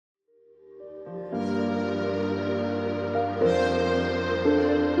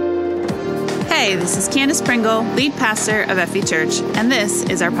Hey, this is Candace Pringle, lead pastor of Effie Church, and this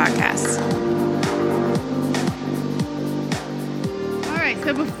is our podcast. All right,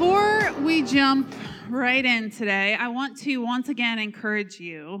 so before we jump right in today, I want to once again encourage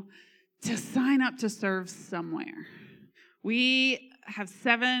you to sign up to serve somewhere. We have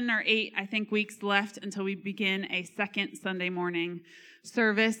 7 or 8, I think, weeks left until we begin a second Sunday morning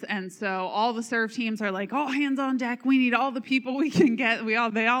service, and so all the serve teams are like, all hands on deck. We need all the people we can get.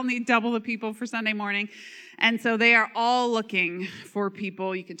 They all need double the people for Sunday morning, and so they are all looking for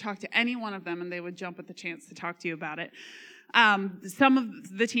people. You can talk to any one of them, and they would jump at the chance to talk to you about it. Some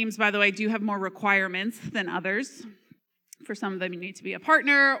of the teams, by the way, do have more requirements than others. For some of them, you need to be a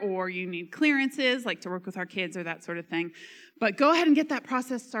partner, or you need clearances, like to work with our kids or that sort of thing. But go ahead and get that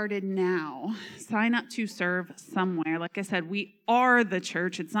process started now. Sign up to serve somewhere. Like I said, we are the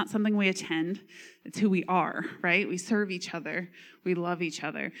church. It's not something we attend. It's who we are, right? We serve each other. We love each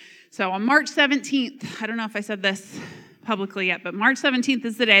other. So on March 17th, I don't know if I said this publicly yet, but March 17th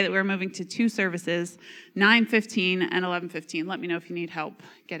is the day that we're moving to 2 services, 9:15 and 11:15. Let me know if you need help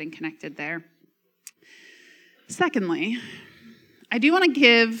getting connected there. Secondly, I do want to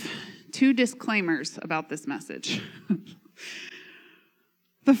give 2 disclaimers about this message.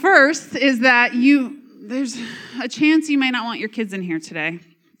 The first is that there's a chance you may not want your kids in here today.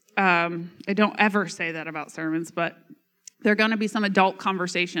 I don't ever say that about sermons, but there are going to be some adult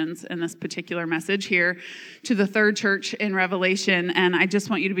conversations in this particular message here to the 3rd church in Revelation, and I just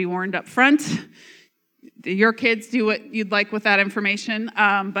want you to be warned up front. Your kids do what you'd like with that information,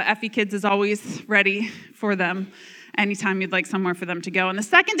 but Effie Kids is always ready for them anytime you'd like somewhere for them to go. And the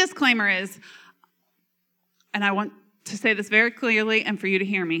second disclaimer is, and I want to say this very clearly and for you to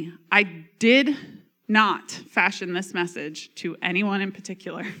hear me, I did not fashion this message to anyone in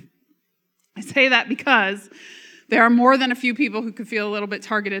particular. I say that because there are more than a few people who could feel a little bit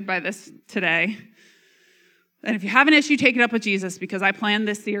targeted by this today. And if you have an issue, take it up with Jesus, because I planned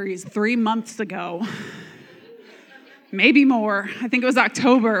this series 3 months ago. Maybe more. I think it was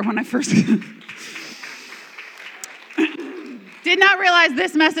October when I first did not realize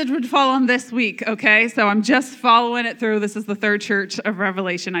this message would fall on this week, okay? So I'm just following it through. This is the 3rd church of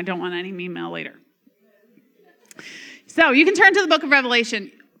Revelation. I don't want any email later. So you can turn to the book of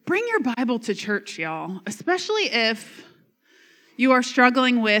Revelation. Bring your Bible to church, y'all, especially if you are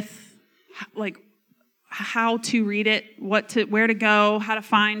struggling with, like, how to read it, where to go, how to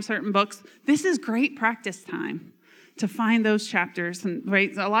find certain books. This is great practice time to find those chapters. And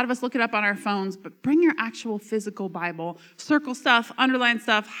right, a lot of us look it up on our phones, but bring your actual physical Bible. Circle stuff, underline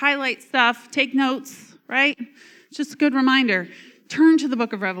stuff, highlight stuff, take notes, right? It's just a good reminder. Turn to the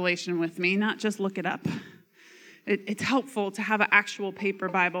book of Revelation with me, not just look it up. It's helpful to have an actual paper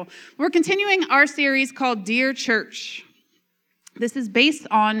Bible. We're continuing our series called Dear Church. This is based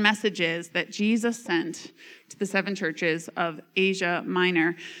on messages that Jesus sent to the 7 churches of Asia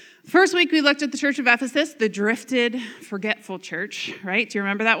Minor. First week, we looked at the church of Ephesus, the drifted, forgetful church, right? Do you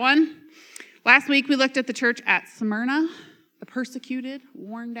remember that one? Last week, we looked at the church at Smyrna, the persecuted,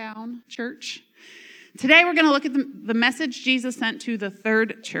 worn down church. Today, we're going to look at the message Jesus sent to the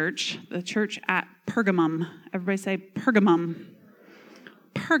 3rd church, the church at Pergamum. Everybody say Pergamum.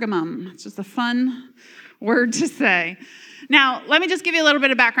 Pergamum. It's just a fun word to say. Now, let me just give you a little bit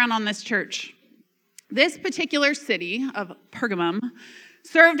of background on this church. This particular city of Pergamum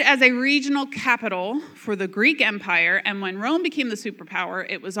served as a regional capital for the Greek Empire, and when Rome became the superpower,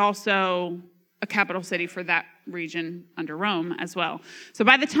 it was also a capital city for that region under Rome as well. So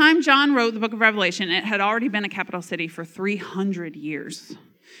by the time John wrote the book of Revelation, it had already been a capital city for 300 years.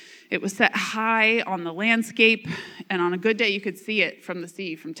 It was set high on the landscape, and on a good day, you could see it from the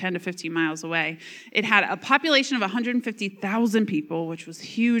sea from 10 to 15 miles away. It had a population of 150,000 people, which was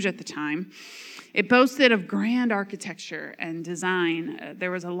huge at the time. It boasted of grand architecture and design.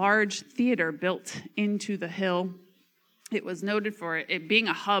 There was a large theater built into the hill. It was noted for it being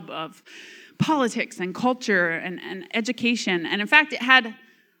a hub of politics and culture and education. And in fact, it had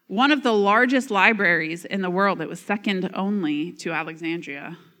one of the largest libraries in the world. It was second only to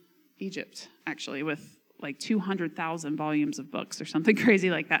Alexandria, Egypt, actually, with like 200,000 volumes of books or something crazy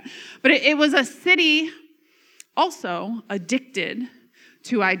like that. But it was a city also addicted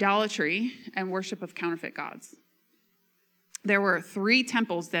to idolatry and worship of counterfeit gods. There were 3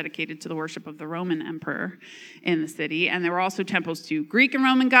 temples dedicated to the worship of the Roman emperor in the city, and there were also temples to Greek and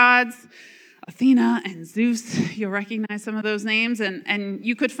Roman gods, Athena and Zeus. You'll recognize some of those names, and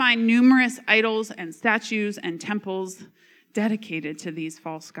you could find numerous idols and statues and temples dedicated to these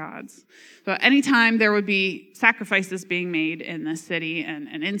false gods. So anytime there would be sacrifices being made in this city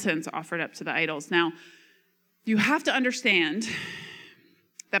and incense offered up to the idols. Now, you have to understand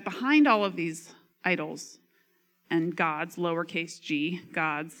that behind all of these idols and gods, lowercase g,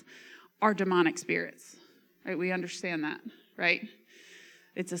 gods, are demonic spirits. Right? We understand that, right?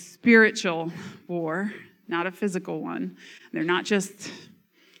 It's a spiritual war, not a physical one. They're not just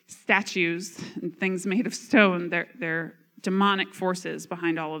statues and things made of stone. They're demonic forces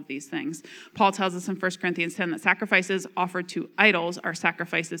behind all of these things. Paul tells us in 1 Corinthians 10 that sacrifices offered to idols are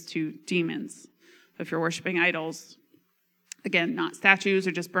sacrifices to demons. So if you're worshiping idols, again, not statues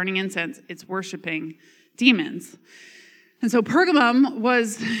or just burning incense, it's worshiping demons. And so Pergamum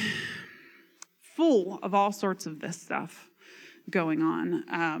was full of all sorts of this stuff going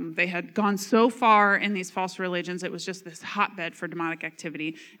on. They had gone so far in these false religions, it was just this hotbed for demonic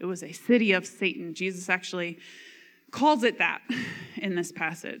activity. It was a city of Satan. Jesus actually calls it that in this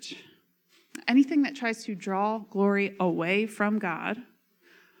passage. Anything that tries to draw glory away from God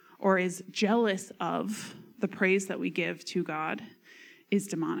or is jealous of the praise that we give to God is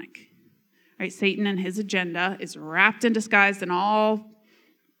demonic. Right? Satan and his agenda is wrapped and disguised in all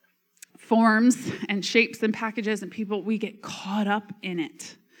forms and shapes and packages, and people, we get caught up in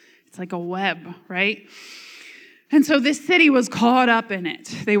it. It's like a web, right? And so this city was caught up in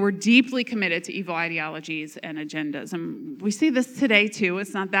it. They were deeply committed to evil ideologies and agendas. And we see this today too.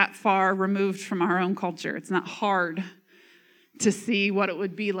 It's not that far removed from our own culture. It's not hard to see what it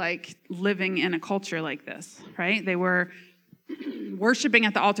would be like living in a culture like this, right? They were worshiping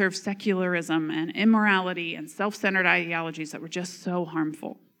at the altar of secularism and immorality and self-centered ideologies that were just so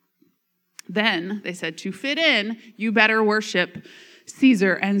harmful. Then they said, to fit in, you better worship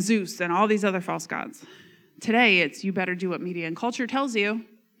Caesar and Zeus and all these other false gods. Today, it's you better do what media and culture tells you.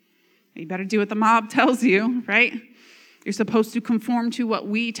 You better do what the mob tells you, right? You're supposed to conform to what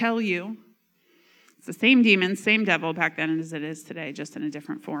we tell you. It's the same demon, same devil back then as it is today, just in a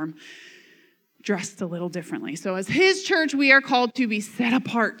different form, dressed a little differently. So as his church, we are called to be set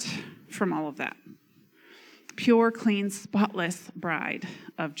apart from all of that. Pure, clean, spotless bride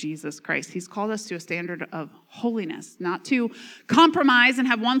of Jesus Christ. He's called us to a standard of holiness, not to compromise and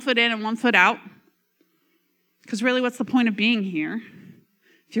have one foot in and one foot out. Because really, what's the point of being here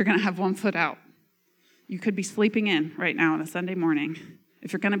if you're going to have one foot out? You could be sleeping in right now on a Sunday morning.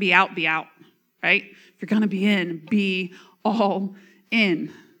 If you're going to be out, right? If you're going to be all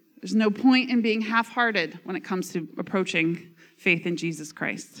in. There's no point in being half-hearted when it comes to approaching faith in Jesus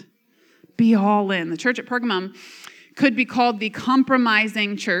Christ. Be all in. The church at Pergamum could be called the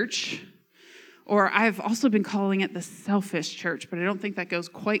compromising church, or I've also been calling it the selfish church, but I don't think that goes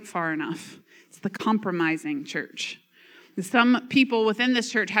quite far enough. It's the compromising church. Some people within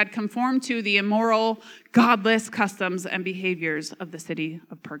this church had conformed to the immoral, godless customs and behaviors of the city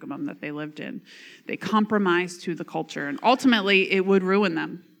of Pergamum that they lived in. They compromised to the culture, and ultimately it would ruin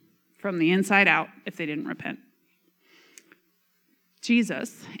them from the inside out if they didn't repent.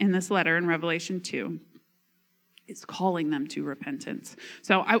 Jesus, in this letter in Revelation 2, is calling them to repentance.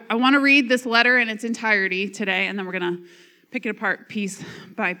 So I want to read this letter in its entirety today, and then we're going to pick it apart piece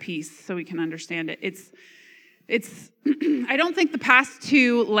by piece so we can understand it. It's. I don't think the past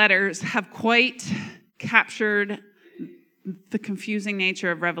two letters have quite captured the confusing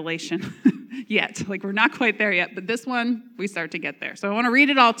nature of Revelation yet. Like, we're not quite there yet, but this one, we start to get there. So I want to read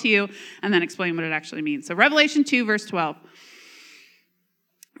it all to you and then explain what it actually means. So Revelation 2, verse 12.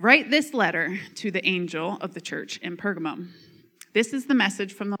 Write this letter to the angel of the church in Pergamum. This is the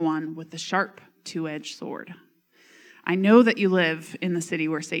message from the one with the sharp two-edged sword. I know that you live in the city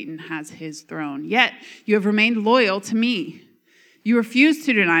where Satan has his throne, yet you have remained loyal to me. You refused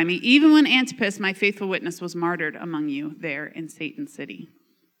to deny me, even when Antipas, my faithful witness, was martyred among you there in Satan's city.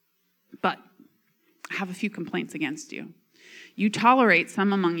 But I have a few complaints against you. You tolerate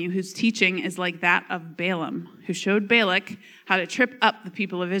some among you whose teaching is like that of Balaam, who showed Balak how to trip up the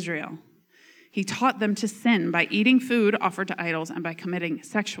people of Israel. He taught them to sin by eating food offered to idols and by committing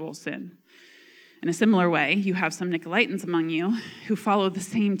sexual sin. In a similar way, you have some Nicolaitans among you who follow the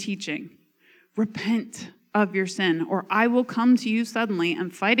same teaching. Repent of your sin, or I will come to you suddenly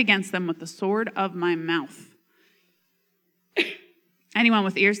and fight against them with the sword of my mouth. Anyone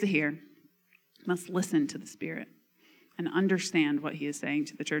with ears to hear must listen to the Spirit and understand what he is saying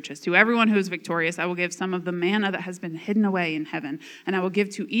to the churches. To everyone who is victorious, I will give some of the manna that has been hidden away in heaven, and I will give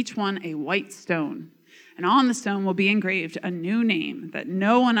to each one a white stone. And on the stone will be engraved a new name that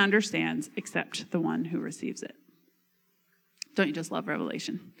no one understands except the one who receives it. Don't you just love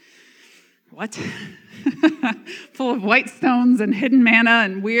Revelation? What? Full of white stones and hidden manna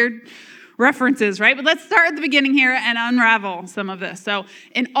and weird references, right? But let's start at the beginning here and unravel some of this. So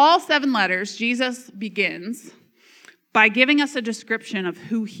in all 7 letters, Jesus begins by giving us a description of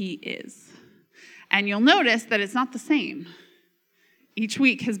who he is. And you'll notice that it's not the same Each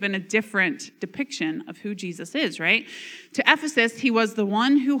week has been a different depiction of who Jesus is, right? To Ephesus, he was the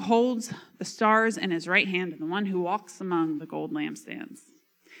one who holds the stars in his right hand and the one who walks among the gold lampstands.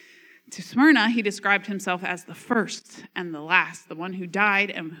 To Smyrna, he described himself as the first and the last, the one who died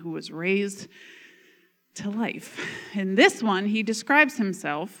and who was raised to life. In this one, he describes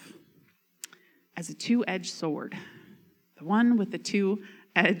himself as a two-edged sword, the one with the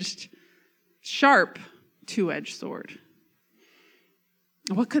two-edged, sharp two-edged sword.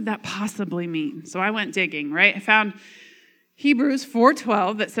 What could that possibly mean? So I went digging, right? I found Hebrews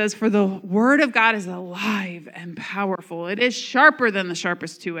 4:12 that says, "For the word of God is alive and powerful. It is sharper than the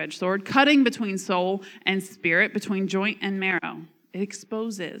sharpest two-edged sword, cutting between soul and spirit, between joint and marrow. It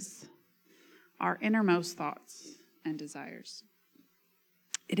exposes our innermost thoughts and desires."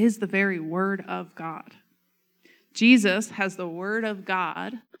 It is the very word of God. Jesus has the word of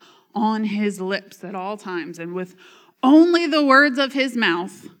God on his lips at all times, and with only the words of his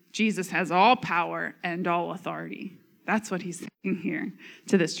mouth, Jesus has all power and all authority. That's what he's saying here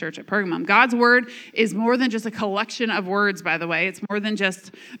to this church at Pergamum. God's word is more than just a collection of words, by the way. It's more than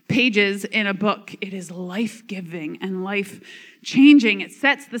just pages in a book. It is life-giving and life-changing. It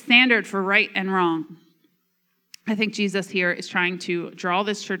sets the standard for right and wrong. I think Jesus here is trying to draw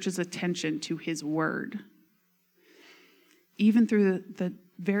this church's attention to his word. Even through the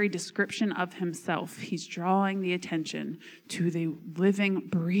very description of himself, he's drawing the attention to the living,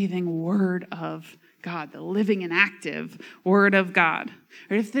 breathing word of God, the living and active word of God.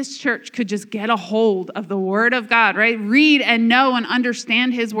 Or if this church could just get a hold of the word of God, right? Read and know and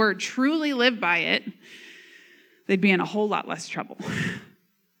understand his word, truly live by it, they'd be in a whole lot less trouble.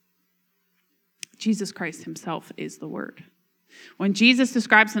 Jesus Christ himself is the word. When Jesus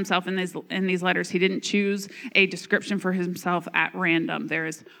describes himself in these letters, he didn't choose a description for himself at random. There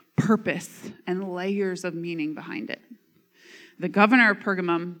is purpose and layers of meaning behind it. The governor of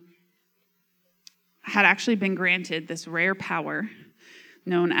Pergamum had actually been granted this rare power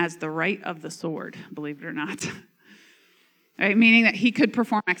known as the right of the sword, believe it or not. Right? Meaning that he could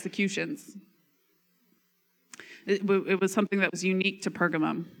perform executions. It was something that was unique to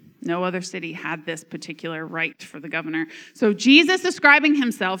Pergamum. No other city had this particular right for the governor. So Jesus describing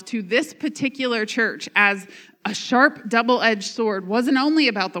himself to this particular church as a sharp, double-edged sword wasn't only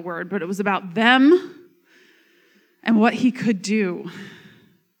about the word, but it was about them and what he could do,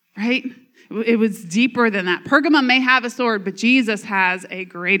 right? It was deeper than that. Pergamum may have a sword, but Jesus has a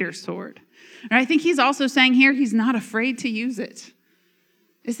greater sword. And I think he's also saying here he's not afraid to use it.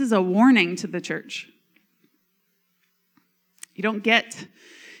 This is a warning to the church. You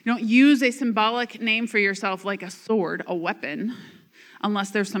don't use a symbolic name for yourself like a sword, a weapon,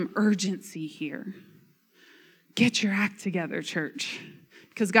 unless there's some urgency here. Get your act together, church.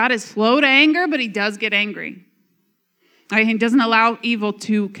 Because God is slow to anger, but he does get angry. Right? He doesn't allow evil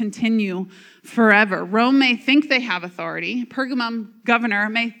to continue forever. Rome may think they have authority. Pergamum governor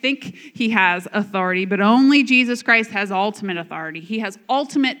may think he has authority, but only Jesus Christ has ultimate authority. He has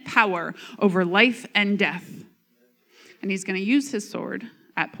ultimate power over life and death. And he's going to use his sword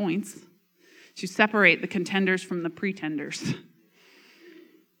at points to separate the contenders from the pretenders.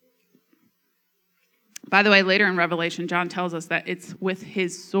 By the way, later in Revelation, John tells us that it's with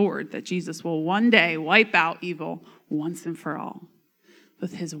his sword that Jesus will one day wipe out evil once and for all.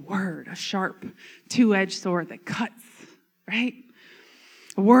 With his word, a sharp, two-edged sword that cuts, right?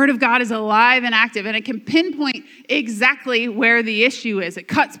 The word of God is alive and active, and it can pinpoint exactly where the issue is. It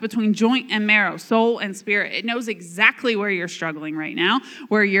cuts between joint and marrow, soul and spirit. It knows exactly where you're struggling right now,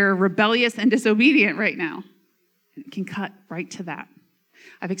 where you're rebellious and disobedient right now. And it can cut right to that.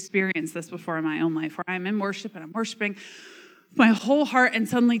 I've experienced this before in my own life, where I'm in worship and I'm worshiping with my whole heart, and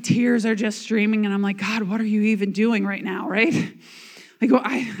suddenly tears are just streaming, and I'm like, God, what are you even doing right now, right?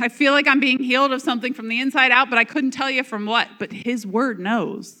 I feel like I'm being healed of something from the inside out, but I couldn't tell you from what. But his word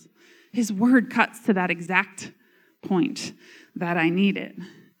knows. His word cuts to that exact point that I need it.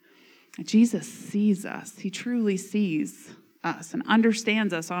 Jesus sees us. He truly sees us and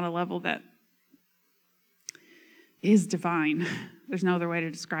understands us on a level that is divine. There's no other way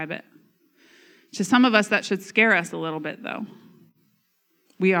to describe it. To some of us, that should scare us a little bit, though.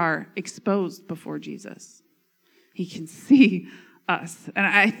 We are exposed before Jesus. He can see us. And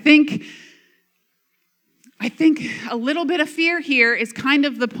I think a little bit of fear here is kind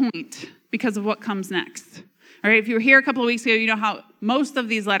of the point because of what comes next. All right, if you were here a couple of weeks ago, you know how most of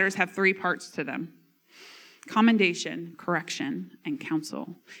these letters have three parts to them: commendation, correction, and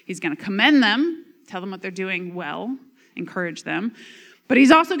counsel. He's going to commend them, tell them what they're doing well, encourage them. But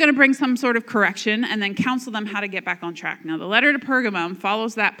he's also going to bring some sort of correction and then counsel them how to get back on track. Now, the letter to Pergamum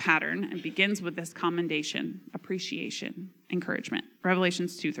follows that pattern and begins with this commendation, appreciation, encouragement.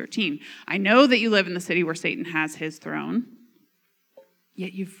 Revelations 2:13. I know that you live in the city where Satan has his throne,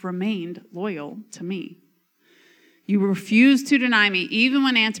 yet you've remained loyal to me. You refused to deny me, even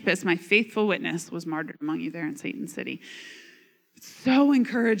when Antipas, my faithful witness, was martyred among you there in Satan's city. It's so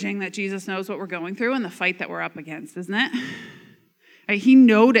encouraging that Jesus knows what we're going through and the fight that we're up against, isn't it? Right? He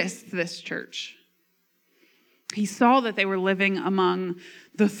noticed this church. He saw that they were living among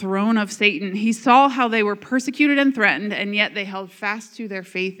the throne of Satan. He saw how they were persecuted and threatened, and yet they held fast to their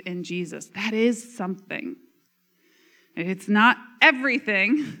faith in Jesus. That is something. It's not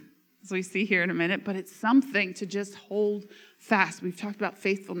everything, as we see here in a minute, but it's something to just hold fast. We've talked about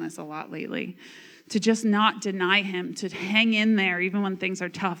faithfulness a lot lately. To just not deny him, to hang in there even when things are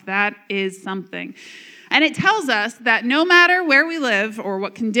tough. That is something. And it tells us that no matter where we live or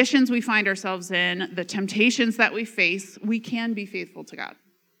what conditions we find ourselves in, the temptations that we face, we can be faithful to God.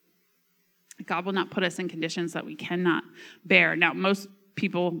 God will not put us in conditions that we cannot bear. Now, most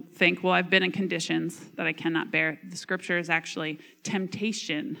people think, well, I've been in conditions that I cannot bear. The scripture is actually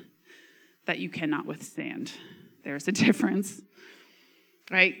temptation that you cannot withstand. There's a difference.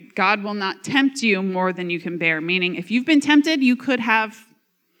 Right? God will not tempt you more than you can bear. Meaning, if you've been tempted, you could have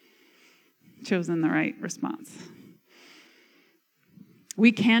chosen the right response.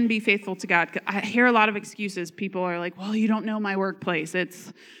 We can be faithful to God. I hear a lot of excuses. People are like, well, you don't know my workplace.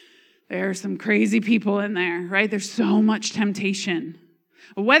 There are some crazy people in there, right? There's so much temptation.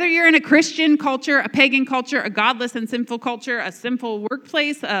 Whether you're in a Christian culture, a pagan culture, a godless and sinful culture, a sinful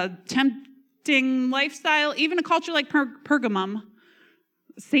workplace, a tempting lifestyle, even a culture like Pergamum,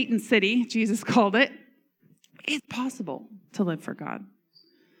 Satan's city, Jesus called it, it's possible to live for God.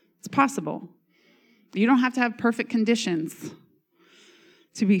 It's possible. You don't have to have perfect conditions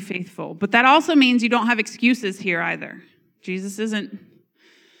to be faithful. But that also means you don't have excuses here either. Jesus isn't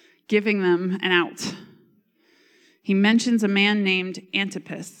giving them an out. He mentions a man named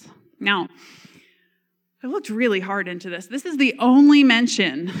Antipas. Now, I looked really hard into this. This is the only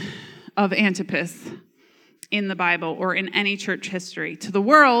mention of Antipas in the Bible or in any church history. To the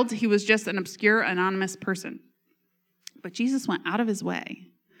world, he was just an obscure, anonymous person. But Jesus went out of his way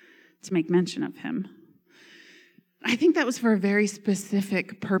to make mention of him. I think that was for a very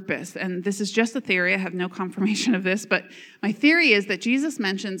specific purpose. And this is just a theory. I have no confirmation of this. But my theory is that Jesus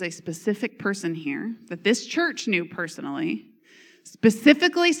mentions a specific person here that this church knew personally,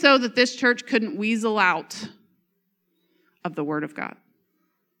 specifically so that this church couldn't weasel out of the Word of God.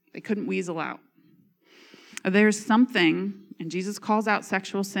 They couldn't weasel out. There's something, and Jesus calls out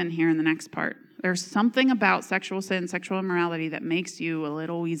sexual sin here in the next part. There's something about sexual sin, sexual immorality that makes you a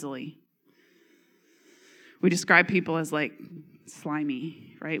little weaselly. We describe people as like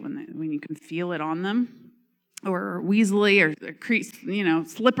slimy, right? When you can feel it on them, or weaselly, or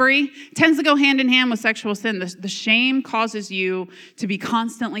slippery. It tends to go hand in hand with sexual sin. The shame causes you to be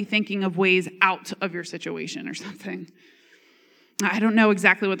constantly thinking of ways out of your situation or something. I don't know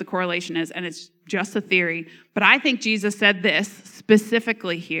exactly what the correlation is, and it's just a theory, but I think Jesus said this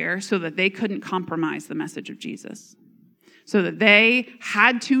specifically here so that they couldn't compromise the message of Jesus, so that they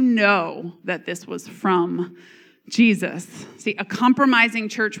had to know that this was from Jesus. See, a compromising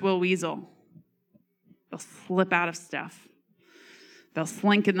church will weasel. They'll slip out of stuff. They'll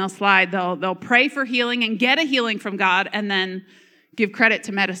slink and they'll slide. They'll pray for healing and get a healing from God and then give credit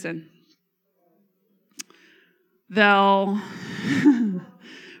to medicine. They'll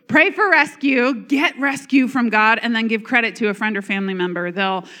pray for rescue, get rescue from God, and then give credit to a friend or family member.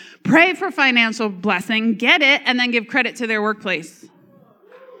 They'll pray for financial blessing, get it, and then give credit to their workplace.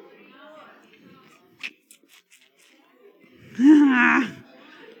 They'll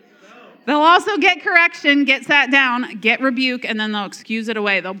also get correction, get sat down, get rebuke, and then they'll excuse it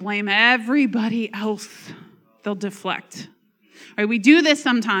away. They'll blame everybody else. They'll deflect. Right, we do this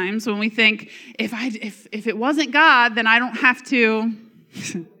sometimes when we think, if it wasn't God, then I don't have to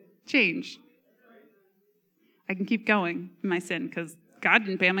change. I can keep going in my sin because God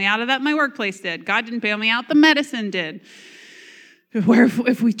didn't bail me out of that. My workplace did. God didn't bail me out. The medicine did. Where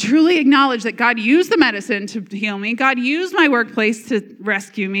if we truly acknowledge that God used the medicine to heal me, God used my workplace to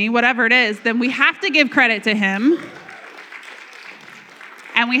rescue me, whatever it is, then we have to give credit to him.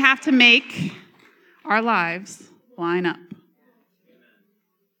 And we have to make our lives line up.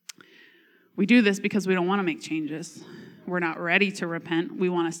 We do this because we don't want to make changes. We're not ready to repent. We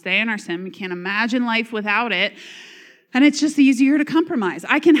want to stay in our sin. We can't imagine life without it. And it's just easier to compromise.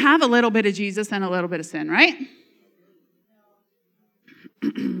 I can have a little bit of Jesus and a little bit of sin, right?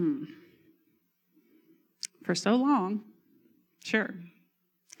 For so long, sure.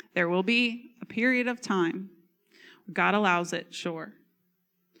 There will be a period of time. God allows it, sure.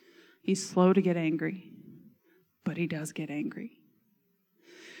 He's slow to get angry, but he does get angry.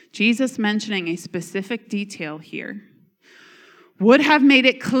 Jesus mentioning a specific detail here would have made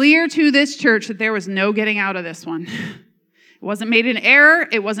it clear to this church that there was no getting out of this one. It wasn't made in error.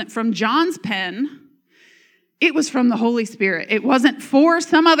 It wasn't from John's pen. It was from the Holy Spirit. It wasn't for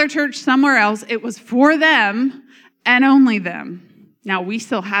some other church somewhere else. It was for them and only them. Now, we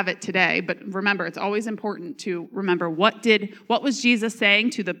still have it today, but remember, it's always important to remember what was Jesus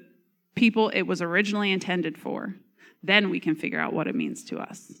saying to the people it was originally intended for. Then we can figure out what it means to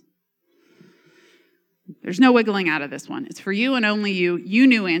us. There's no wiggling out of this one. It's for you and only you. You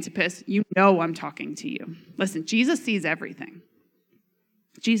knew Antipas. You know I'm talking to you. Listen, Jesus sees everything.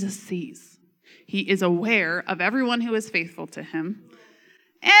 Jesus sees. He is aware of everyone who is faithful to him.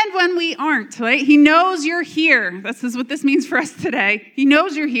 And when we aren't, right? He knows you're here. This is what this means for us today. He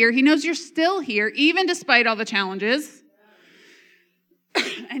knows you're here. He knows you're still here, even despite all the challenges.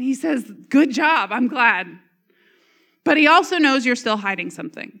 And he says, good job. I'm glad. But he also knows you're still hiding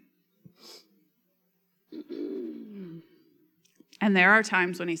something. And there are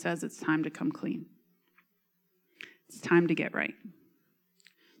times when he says it's time to come clean. It's time to get right.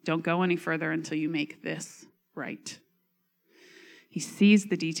 Don't go any further until you make this right. He sees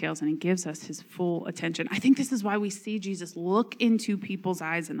the details and he gives us his full attention. I think this is why we see Jesus look into people's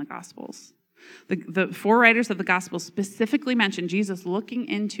eyes in the Gospels. The four writers of the Gospels specifically mention Jesus looking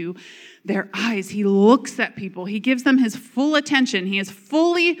into their eyes. He looks at people. He gives them his full attention. He is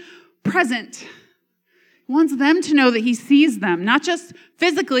fully present. He wants them to know that he sees them, not just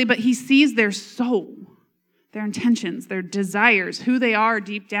physically, but he sees their soul, their intentions, their desires, who they are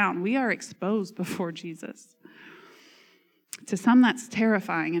deep down. We are exposed before Jesus. To some, that's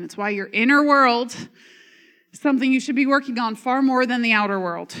terrifying, and it's why your inner world is something you should be working on far more than the outer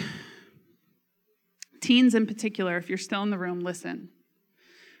world. Teens in particular, if you're still in the room, listen.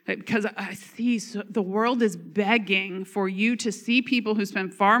 Because I see the world is begging for you to see people who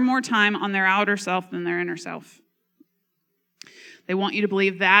spend far more time on their outer self than their inner self. They want you to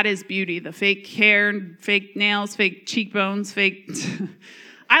believe that is beauty. The fake hair, fake nails, fake cheekbones, fake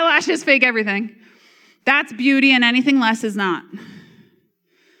eyelashes, fake everything. That's beauty, and anything less is not. I'm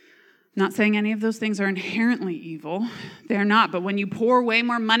not saying any of those things are inherently evil. They're not. But when you pour way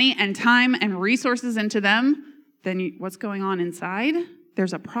more money and time and resources into them than what's going on inside,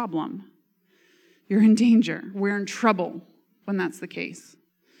 there's a problem. You're in danger. We're in trouble when that's the case.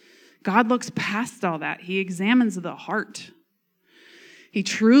 God looks past all that. He examines the heart. He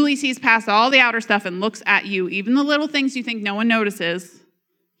truly sees past all the outer stuff and looks at you. Even the little things you think no one notices,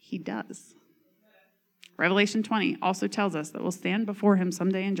 he does. Revelation 20 also tells us that we'll stand before him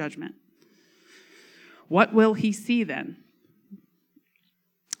someday in judgment. What will he see then?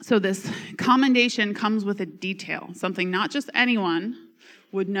 So this commendation comes with a detail, something not just anyone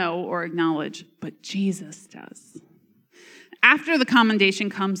would know or acknowledge, but Jesus does. After the commendation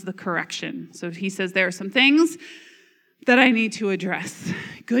comes the correction. So he says, there are some things that I need to address.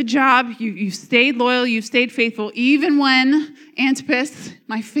 Good job. You stayed loyal. You stayed faithful, even when Antipas,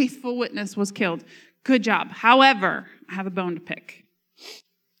 my faithful witness, was killed. Good job. However, I have a bone to pick.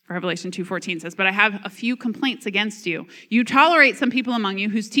 Revelation 2:14 says, but I have a few complaints against you. You tolerate some people among you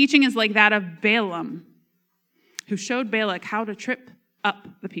whose teaching is like that of Balaam, who showed Balak how to trip up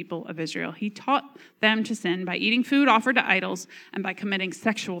the people of Israel. He taught them to sin by eating food offered to idols and by committing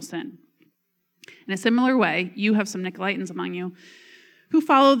sexual sin. In a similar way, you have some Nicolaitans among you who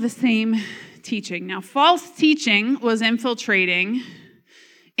follow the same teaching. Now, false teaching was infiltrating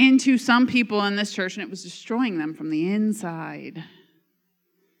into some people in this church, and it was destroying them from the inside.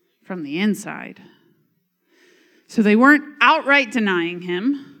 From the inside. So they weren't outright denying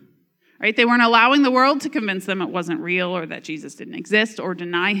him, right? They weren't allowing the world to convince them it wasn't real or that Jesus didn't exist or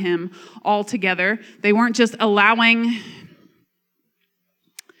deny him altogether. They weren't just allowing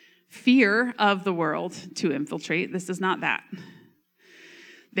fear of the world to infiltrate. This is not that.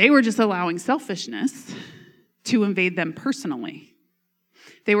 They were just allowing selfishness to invade them personally.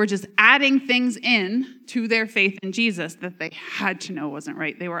 They were just adding things in to their faith in Jesus that they had to know wasn't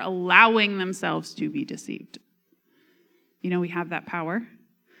right. They were allowing themselves to be deceived. You know, we have that power.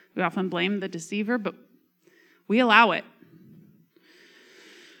 We often blame the deceiver, but we allow it.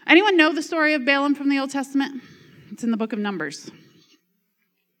 Anyone know the story of Balaam from the Old Testament? It's in the book of Numbers.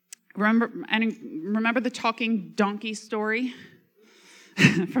 Remember the talking donkey story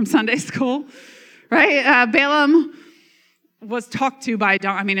from Sunday school, right? Balaam was talked to by a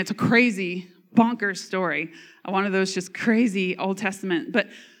donkey. I mean, it's a crazy, bonkers story. One of those just crazy Old Testament. But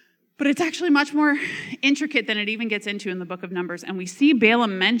it's actually much more intricate than it even gets into in the book of Numbers. And we see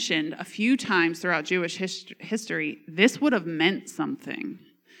Balaam mentioned a few times throughout Jewish history. This would have meant something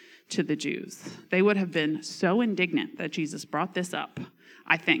to the Jews. They would have been so indignant that Jesus brought this up,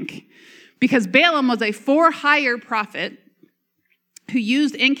 I think, because Balaam was a for-hire prophet who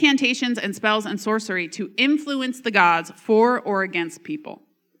used incantations and spells and sorcery to influence the gods for or against people.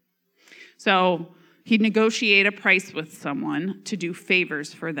 So he'd negotiate a price with someone to do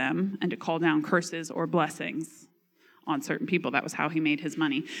favors for them and to call down curses or blessings on certain people. That was how he made his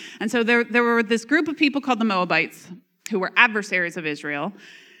money. And so there were this group of people called the Moabites who were adversaries of Israel.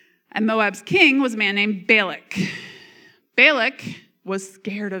 And Moab's king was a man named Balak. Balak was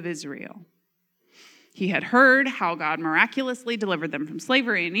scared of Israel. He had heard how God miraculously delivered them from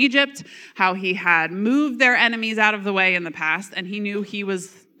slavery in Egypt, how he had moved their enemies out of the way in the past, and he knew he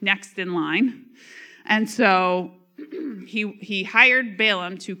was next in line. And so he hired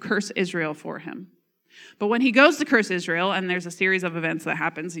Balaam to curse Israel for him. But when he goes to curse Israel, and there's a series of events that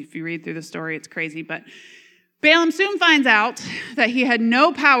happens, if you read through the story, it's crazy, but Balaam soon finds out that he had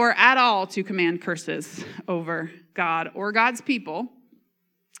no power at all to command curses over God or God's people.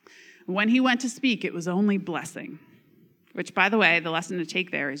 When he went to speak, it was only blessing. Which, by the way, the lesson to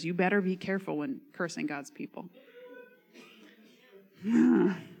take there is you better be careful when cursing God's people.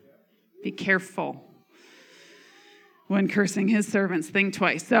 Be careful when cursing his servants. Think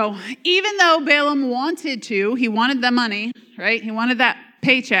twice. So even though Balaam wanted to, he wanted the money, right? He wanted that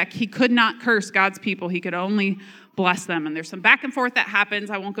paycheck. He could not curse God's people. He could only bless them. And there's some back and forth that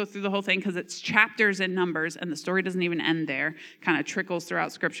happens. I won't go through the whole thing because it's chapters and numbers, and the story doesn't even end there. Kind of trickles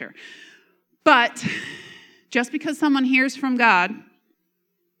throughout Scripture. But just because someone hears from God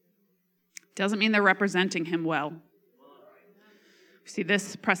doesn't mean they're representing him well. We see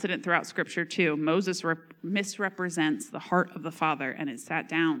this precedent throughout Scripture too. Moses misrepresents the heart of the Father and is sat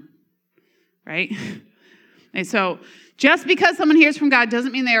down, right? And so just because someone hears from God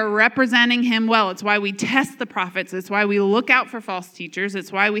doesn't mean they are representing him well. It's why we test the prophets. It's why we look out for false teachers. It's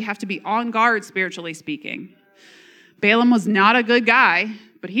why we have to be on guard, spiritually speaking. Balaam was not a good guy,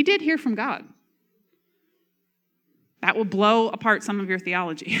 but he did hear from God. That will blow apart some of your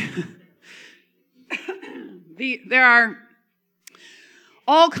theology. There are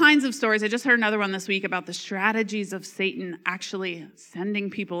all kinds of stories. I just heard another one this week about the strategies of Satan actually sending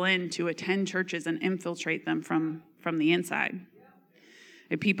people in to attend churches and infiltrate them from the inside.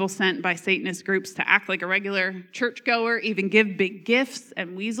 And people sent by Satanist groups to act like a regular churchgoer, even give big gifts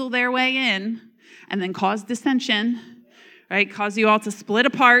and weasel their way in, and then cause dissension, right? Cause you all to split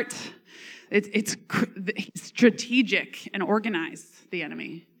apart. It's strategic and organized, the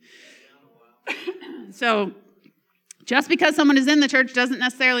enemy. So just because someone is in the church doesn't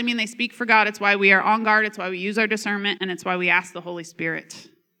necessarily mean they speak for God. It's why we are on guard. It's why we use our discernment, and it's why we ask the Holy Spirit.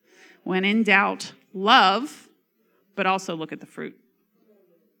 When in doubt, love, but also look at the fruit.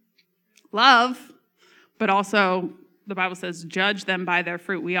 Love, but also, the Bible says, judge them by their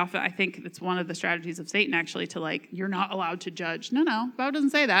fruit. I think it's one of the strategies of Satan, actually, to you're not allowed to judge. No, the Bible doesn't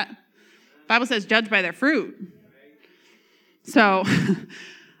say that. The Bible says judge by their fruit. So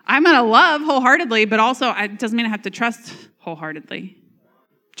I'm going to love wholeheartedly, but also it doesn't mean I have to trust wholeheartedly.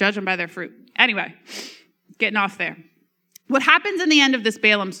 Judge them by their fruit. Anyway, getting off there. What happens in the end of this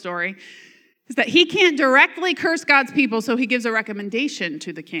Balaam story is that he can't directly curse God's people, so he gives a recommendation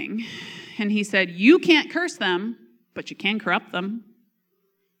to the king. And he said, you can't curse them, but you can corrupt them.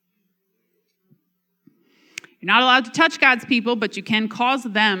 You're not allowed to touch God's people, but you can cause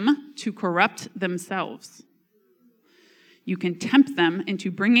them to corrupt themselves. You can tempt them into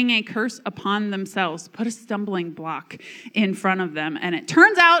bringing a curse upon themselves. Put a stumbling block in front of them. And it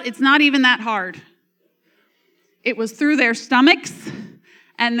turns out it's not even that hard. It was through their stomachs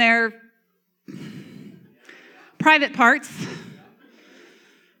and their private parts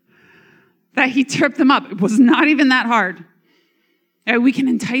that he tripped them up. It was not even that hard. We can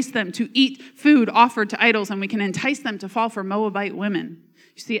entice them to eat food offered to idols, and we can entice them to fall for Moabite women.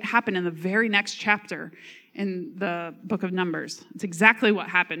 You see it happen in the very next chapter in the book of Numbers. It's exactly what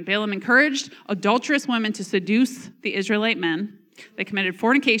happened. Balaam encouraged adulterous women to seduce the Israelite men. They committed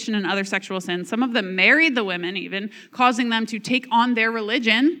fornication and other sexual sins. Some of them married the women even, causing them to take on their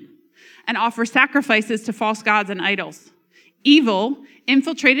religion and offer sacrifices to false gods and idols. Evil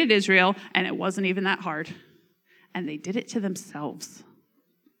infiltrated Israel, and it wasn't even that hard. And they did it to themselves.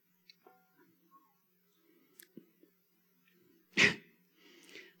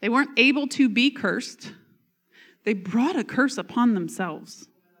 They weren't able to be cursed. They brought a curse upon themselves.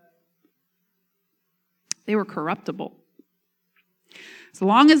 They were corruptible. As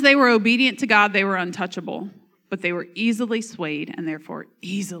long as they were obedient to God, they were untouchable. But they were easily swayed and therefore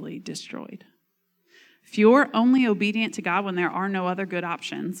easily destroyed. If you're only obedient to God when there are no other good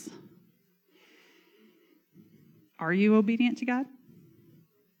options, are you obedient to God?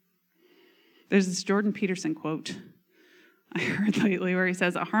 There's this Jordan Peterson quote I heard lately where he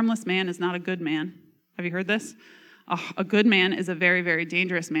says, "A harmless man is not a good man." Have you heard this? A good man is a very, very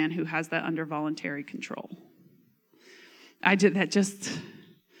dangerous man who has that under voluntary control. I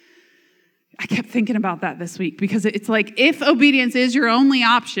kept thinking about that this week because it's like, if obedience is your only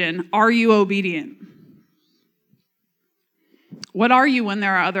option, are you obedient? What are you when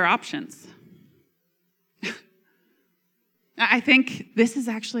there are other options? I think this is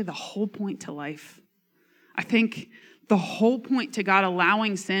actually the whole point to life. I think the whole point to God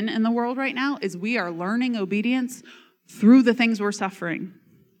allowing sin in the world right now is we are learning obedience through the things we're suffering,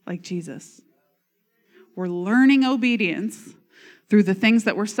 like Jesus. We're learning obedience through the things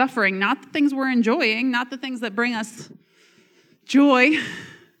that we're suffering, not the things we're enjoying, not the things that bring us joy.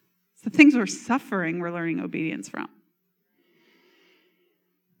 It's the things we're suffering we're learning obedience from.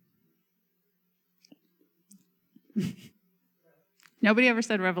 Nobody ever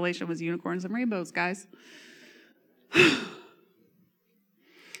said Revelation was unicorns and rainbows, guys.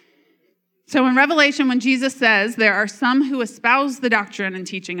 So in Revelation, when Jesus says there are some who espouse the doctrine and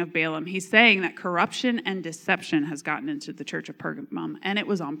teaching of Balaam, he's saying that corruption and deception has gotten into the church of Pergamum, and it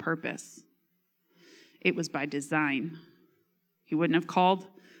was on purpose. It was by design. He wouldn't have called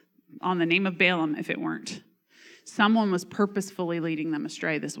on the name of Balaam if it weren't. Someone was purposefully leading them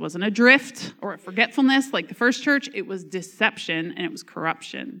astray. This wasn't a drift or a forgetfulness like the first church. It was deception and it was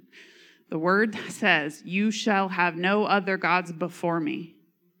corruption. The word says, "You shall have no other gods before me."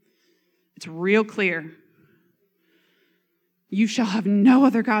 It's real clear. You shall have no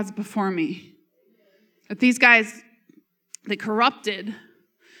other gods before me. But these guys, they corrupted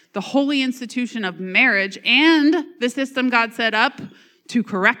the holy institution of marriage and the system God set up to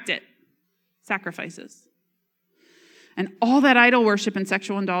correct it. Sacrifices. And all that idol worship and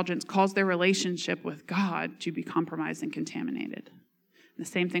sexual indulgence caused their relationship with God to be compromised and contaminated. The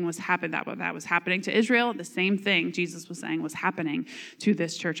same thing was happening. That was happening to Israel. The same thing Jesus was saying was happening to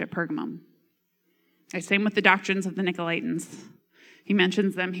this church at Pergamum. Same with the doctrines of the Nicolaitans. He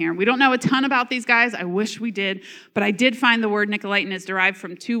mentions them here. We don't know a ton about these guys. I wish we did. But I did find the word Nicolaitan is derived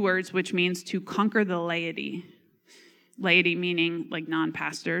from two words, which means to conquer the laity. Laity meaning like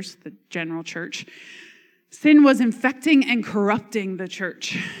non-pastors, the general church. Sin was infecting and corrupting the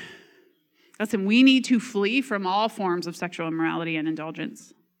church. Listen, we need to flee from all forms of sexual immorality and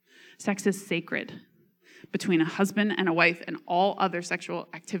indulgence. Sex is sacred between a husband and a wife, and all other sexual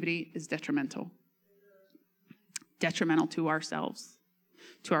activity is detrimental. Detrimental to ourselves,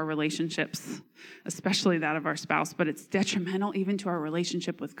 to our relationships, especially that of our spouse, but it's detrimental even to our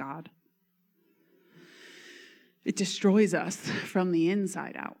relationship with God. It destroys us from the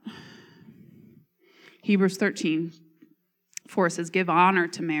inside out. Hebrews 13:4 says, "Give honor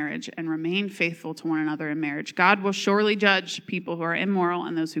to marriage and remain faithful to one another in marriage. God will surely judge people who are immoral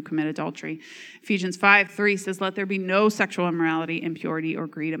and those who commit adultery." Ephesians 5:3 says, "Let there be no sexual immorality, impurity, or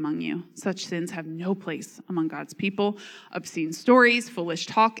greed among you. Such sins have no place among God's people. Obscene stories, foolish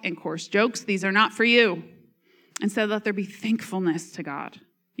talk, and coarse jokes, these are not for you. Instead, let there be thankfulness to God.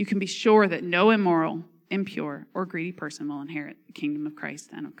 You can be sure that no immoral, impure, or greedy person will inherit the kingdom of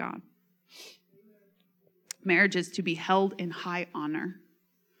Christ and of God." Marriage is to be held in high honor.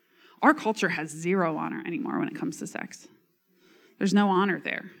 Our culture has zero honor anymore when it comes to sex. There's no honor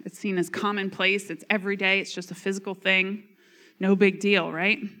there. It's seen as commonplace. It's everyday. It's just a physical thing. No big deal,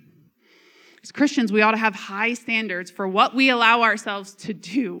 right? As Christians, we ought to have high standards for what we allow ourselves to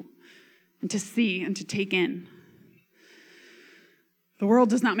do and to see and to take in. The world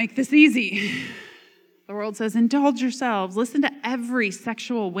does not make this easy. The world says, indulge yourselves. Listen to every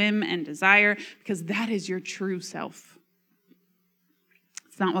sexual whim and desire because that is your true self.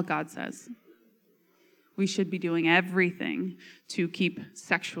 It's not what God says. We should be doing everything to keep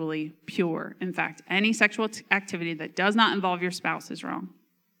sexually pure. In fact, any sexual activity that does not involve your spouse is wrong.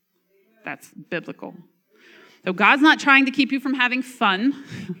 That's biblical. So God's not trying to keep you from having fun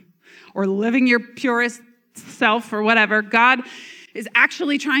or living your purest self or whatever. God is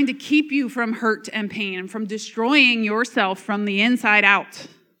actually trying to keep you from hurt and pain and from destroying yourself from the inside out.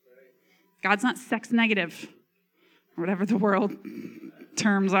 God's not sex negative, or whatever the world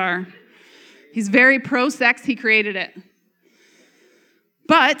terms are. He's very pro-sex. He created it.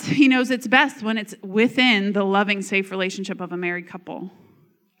 But he knows it's best when it's within the loving, safe relationship of a married couple.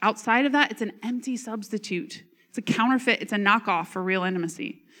 Outside of that, it's an empty substitute. It's a counterfeit. It's a knockoff for real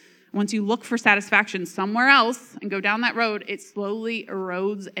intimacy. Once you look for satisfaction somewhere else and go down that road, it slowly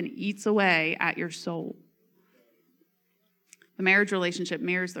erodes and eats away at your soul. The marriage relationship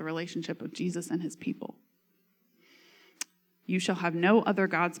mirrors the relationship of Jesus and his people. You shall have no other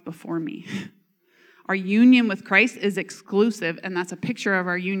gods before me. Our union with Christ is exclusive, and that's a picture of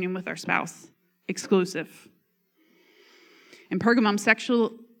our union with our spouse. exclusive. In Pergamum,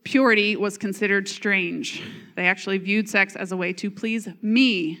 sexual purity was considered strange. They actually viewed sex as a way to please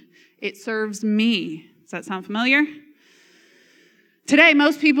me. It serves me. Does that sound familiar? Today,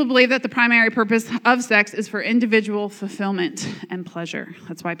 most people believe that the primary purpose of sex is for individual fulfillment and pleasure.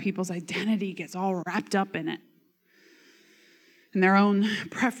 That's why people's identity gets all wrapped up in it, and their own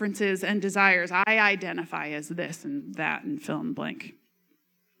preferences and desires. I identify as this and that and fill in the blank.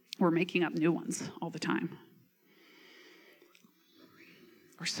 We're making up new ones all the time.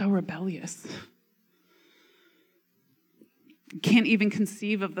 We're so rebellious. Can't even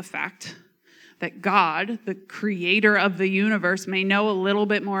conceive of the fact that God, the creator of the universe, may know a little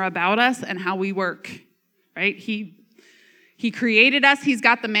bit more about us and how we work, right? He created us. He's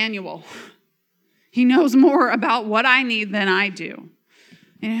got the manual. He knows more about what I need than I do.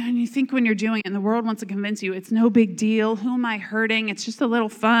 And you think when you're doing it, and the world wants to convince you, it's no big deal. Who am I hurting? It's just a little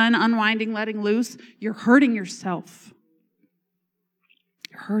fun, unwinding, letting loose. You're hurting yourself.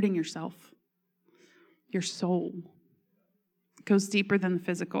 You're hurting yourself. Your soul. It goes deeper than the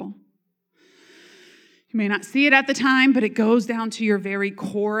physical. You may not see it at the time, but it goes down to your very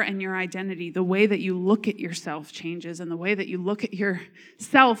core and your identity. The way that you look at yourself changes, and the way that you look at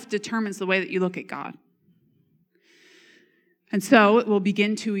yourself determines the way that you look at God. And so it will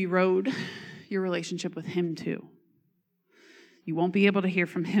begin to erode your relationship with Him too. You won't be able to hear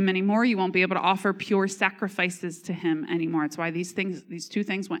from Him anymore. You won't be able to offer pure sacrifices to Him anymore. It's why these two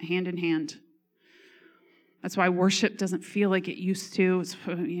things went hand in hand. That's why worship doesn't feel like it used to.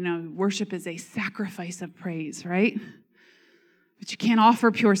 Worship is a sacrifice of praise, right? But you can't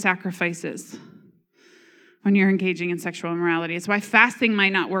offer pure sacrifices when you're engaging in sexual immorality. It's why fasting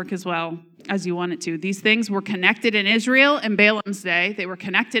might not work as well as you want it to. These things were connected in Israel in Balaam's day. They were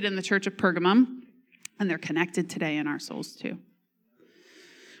connected in the church of Pergamum, and they're connected today in our souls too.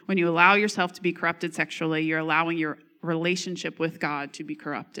 When you allow yourself to be corrupted sexually, you're allowing your relationship with God to be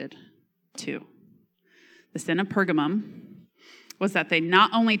corrupted too. The sin of Pergamum was that they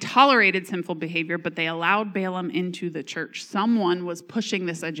not only tolerated sinful behavior, but they allowed Balaam into the church. Someone was pushing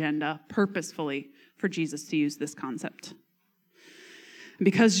this agenda purposefully for Jesus to use this concept. And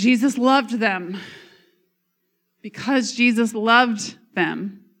because Jesus loved them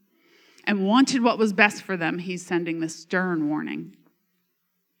and wanted what was best for them, He's sending this stern warning.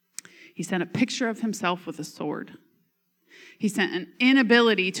 He sent a picture of Himself with a sword. He sent an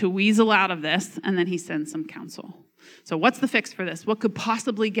inability to weasel out of this, and then He sends some counsel. So what's the fix for this? What could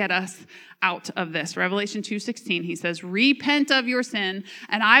possibly get us out of this? Revelation 2:16, He says, repent of your sin,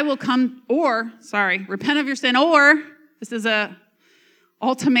 and I will come, repent of your sin, or this is a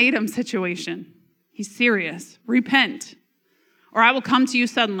ultimatum situation. He's serious. Repent, or I will come to you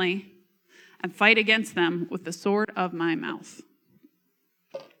suddenly and fight against them with the sword of my mouth.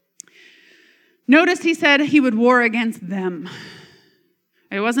 Notice He said He would war against them.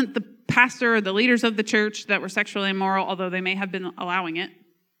 It wasn't the pastor or the leaders of the church that were sexually immoral, although they may have been allowing it,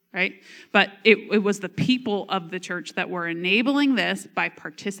 right? But it was the people of the church that were enabling this by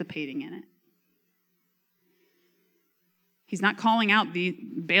participating in it. He's not calling out the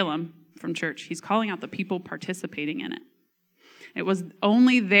Balaam from church. He's calling out the people participating in it. It was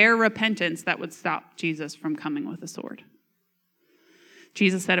only their repentance that would stop Jesus from coming with a sword.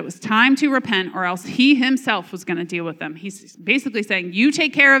 Jesus said it was time to repent, or else He Himself was going to deal with them. He's basically saying, you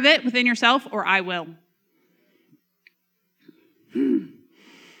take care of it within yourself, or I will.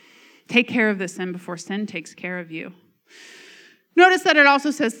 Take care of this sin before sin takes care of you. Notice that it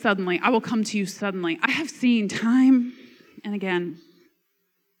also says suddenly. I will come to you suddenly. I have seen time and again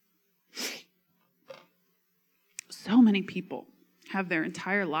so many people have their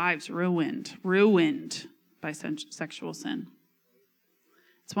entire lives ruined by sexual sin.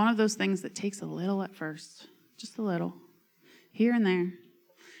 It's one of those things that takes a little at first, just a little, here and there.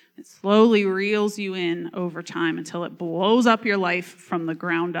 It slowly reels you in over time until it blows up your life from the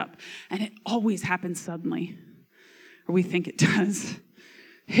ground up. And it always happens suddenly, or we think it does.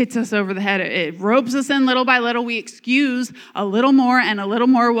 Hits us over the head. It ropes us in little by little. We excuse a little more and a little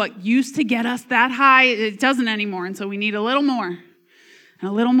more. What used to get us that high, it doesn't anymore. And so we need a little more and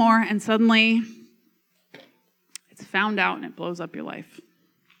a little more. And suddenly it's found out and it blows up your life.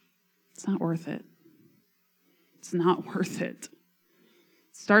 It's not worth it. It's not worth it.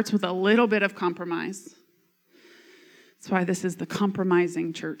 It starts with a little bit of compromise. That's why this is the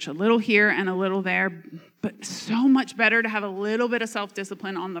compromising church. A little here and a little there, but so much better to have a little bit of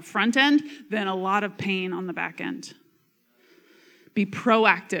self-discipline on the front end than a lot of pain on the back end. Be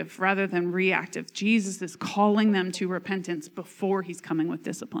proactive rather than reactive. Jesus is calling them to repentance before He's coming with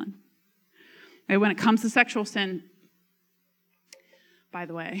discipline. And when it comes to sexual sin, by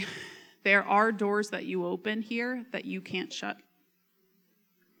the way, There are doors that you open here that you can't shut.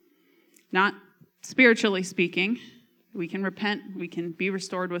 Not spiritually speaking. We can repent. We can be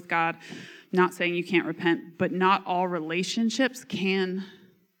restored with God. Not saying you can't repent, but not all relationships can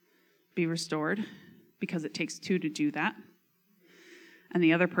be restored because it takes two to do that. And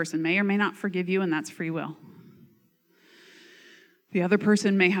the other person may or may not forgive you, and that's free will. The other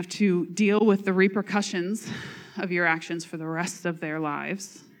person may have to deal with the repercussions of your actions for the rest of their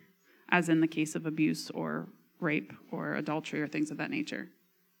lives, as in the case of abuse or rape or adultery or things of that nature.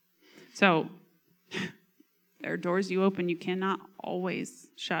 So, there are doors you open you cannot always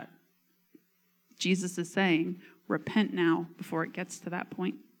shut. Jesus is saying, repent now before it gets to that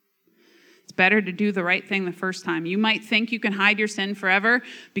point. It's better to do the right thing the first time. You might think you can hide your sin forever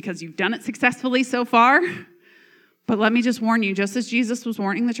because you've done it successfully so far. But let me just warn you, just as Jesus was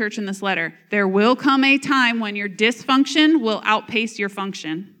warning the church in this letter, there will come a time when your dysfunction will outpace your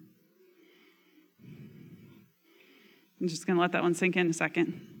function. I'm just going to let that one sink in a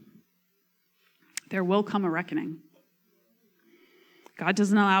second. There will come a reckoning. God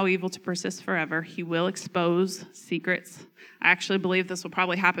doesn't allow evil to persist forever. He will expose secrets. I actually believe this will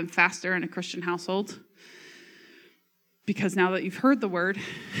probably happen faster in a Christian household because now that you've heard the word,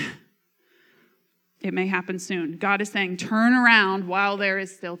 it may happen soon. God is saying, turn around while there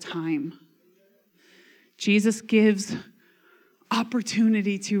is still time. Jesus gives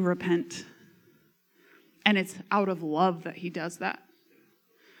opportunity to repent. And it's out of love that he does that.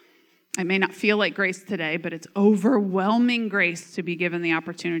 It may not feel like grace today, but it's overwhelming grace to be given the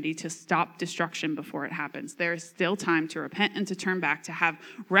opportunity to stop destruction before it happens. There is still time to repent and to turn back, to have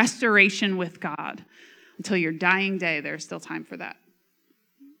restoration with God. Until your dying day, there's still time for that.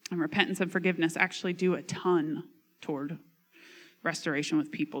 And repentance and forgiveness actually do a ton toward restoration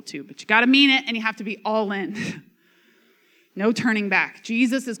with people too. But you got to mean it, and you have to be all in. No turning back.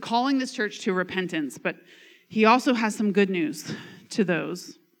 Jesus is calling this church to repentance, but he also has some good news to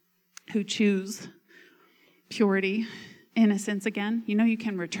those who choose purity, innocence again. You know, you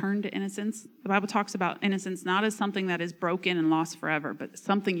can return to innocence. The Bible talks about innocence not as something that is broken and lost forever, but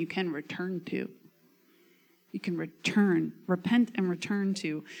something you can return to. You can repent and return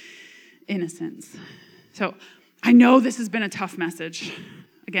to innocence. So I know this has been a tough message.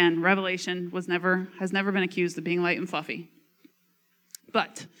 Again, Revelation has never been accused of being light and fluffy.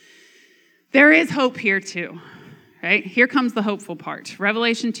 But there is hope here too. Right? Here comes the hopeful part.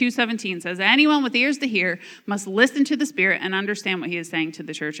 Revelation 2:17 says, anyone with ears to hear must listen to the Spirit and understand what he is saying to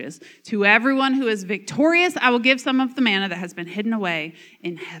the churches. To everyone who is victorious, I will give some of the manna that has been hidden away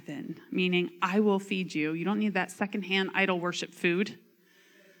in heaven. Meaning, I will feed you. You don't need that secondhand idol worship food.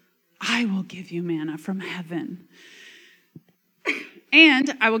 I will give you manna from heaven.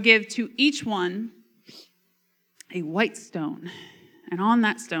 And I will give to each one a white stone. And on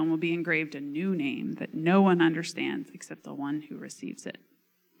that stone will be engraved a new name that no one understands except the one who receives it.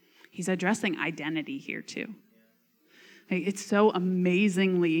 He's addressing identity here too. It's so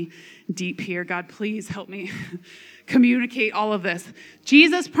amazingly deep here. God, please help me communicate all of this.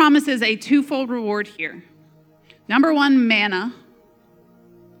 Jesus promises a twofold reward here. Number one, manna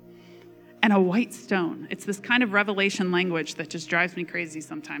and a white stone. It's this kind of revelation language that just drives me crazy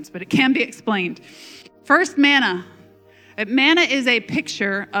sometimes, but it can be explained. First, manna. Manna is a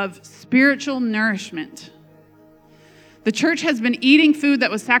picture of spiritual nourishment. The church has been eating food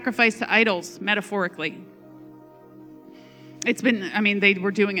that was sacrificed to idols, metaphorically. They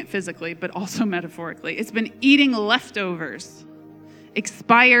were doing it physically, but also metaphorically. It's been eating leftovers,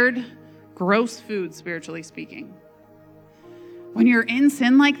 expired, gross food, spiritually speaking. When you're in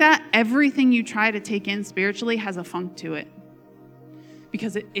sin like that, everything you try to take in spiritually has a funk to it.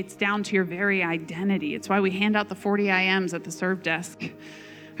 Because it's down to your very identity. It's why we hand out the 40 IMs at the serve desk.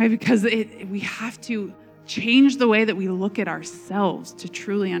 Right? Because we have to change the way that we look at ourselves to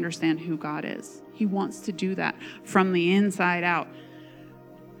truly understand who God is. He wants to do that from the inside out.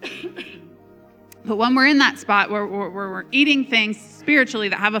 But when we're in that spot where we're eating things spiritually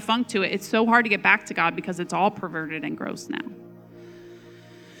that have a funk to it, it's so hard to get back to God because it's all perverted and gross now.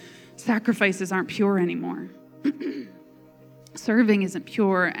 Sacrifices aren't pure anymore. Serving isn't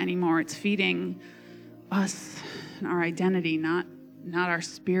pure anymore. It's feeding us and our identity, not our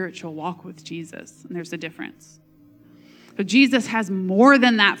spiritual walk with Jesus. And there's a difference. So Jesus has more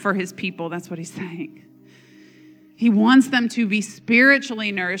than that for his people. That's what he's saying. He wants them to be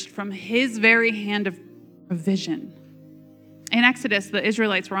spiritually nourished from his very hand of provision. In Exodus, the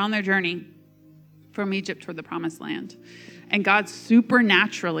Israelites were on their journey from Egypt toward the promised land. And God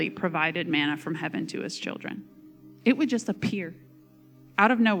supernaturally provided manna from heaven to his children. It would just appear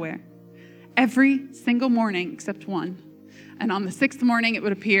out of nowhere every single morning except one. And on the sixth morning, it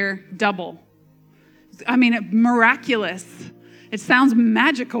would appear double. I mean, miraculous. It sounds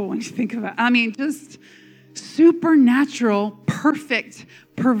magical when you think of it. I mean, just supernatural, perfect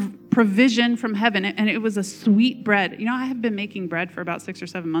provision from heaven. And it was a sweet bread. You know, I have been making bread for about 6 or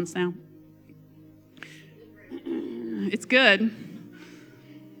 7 months now. It's good,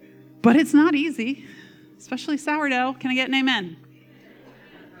 but it's not easy, especially sourdough. Can I get an amen?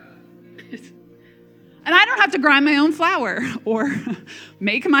 And I don't have to grind my own flour or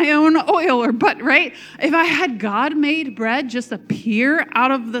make my own oil or butter, right? If I had God-made bread just appear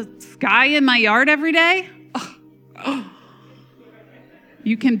out of the sky in my yard every day,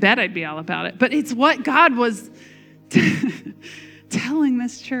 you can bet I'd be all about it. But it's what God was telling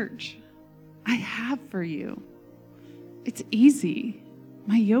this church. I have for you. It's easy.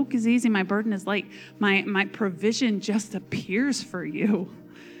 My yoke is easy. My burden is light. My provision just appears for you.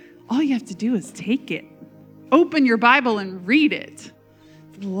 All you have to do is take it. Open your Bible and read it.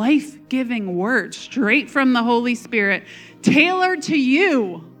 Life-giving word straight from the Holy Spirit, tailored to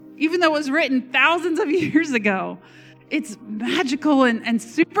you, even though it was written thousands of years ago. It's magical and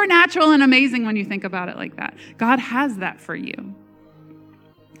supernatural and amazing when you think about it like that. God has that for you.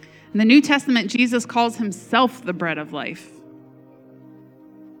 In the New Testament, Jesus calls himself the bread of life.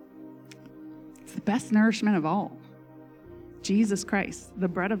 It's the best nourishment of all. Jesus Christ, the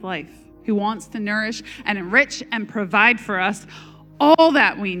bread of life, who wants to nourish and enrich and provide for us all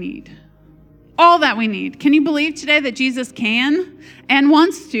that we need. All that we need. Can you believe today that Jesus can and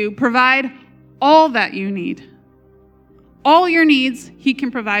wants to provide all that you need? All your needs he can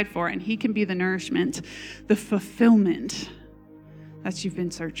provide for, and he can be the nourishment, the fulfillment that you've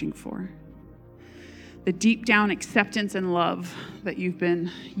been searching for. The deep down acceptance and love that you've been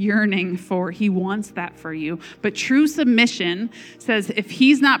yearning for. He wants that for you. But true submission says, if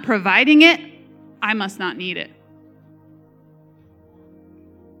he's not providing it, I must not need it.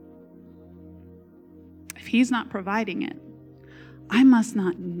 If he's not providing it, I must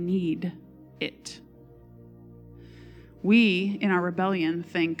not need it. We, in our rebellion,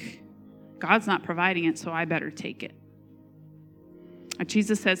 think, God's not providing it, so I better take it.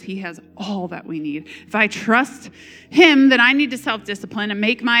 Jesus says he has all that we need. If I trust him, then I need to self-discipline and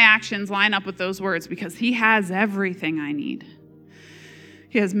make my actions line up with those words because he has everything I need.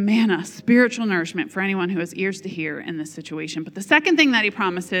 He has manna, spiritual nourishment for anyone who has ears to hear in this situation. But the second thing that he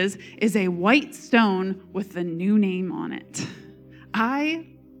promises is a white stone with the new name on it. I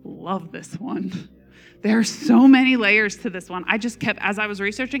love this one. There are so many layers to this one. As I was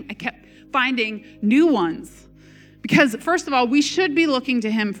researching, I kept finding new ones. Because, first of all, we should be looking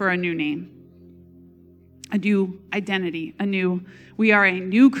to him for a new name, a new identity, we are a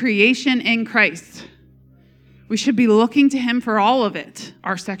new creation in Christ. We should be looking to him for all of it.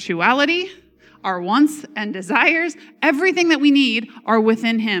 Our sexuality, our wants and desires, everything that we need are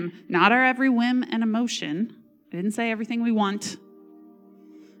within him. Not our every whim and emotion. I didn't say everything we want.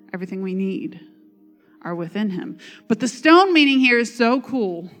 Everything we need are within him. But the stone meaning here is so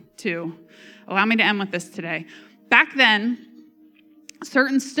cool, too. Allow me to end with this today. Back then,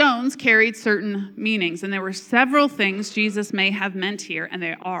 certain stones carried certain meanings, and there were several things Jesus may have meant here, and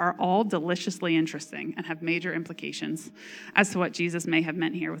they are all deliciously interesting and have major implications as to what Jesus may have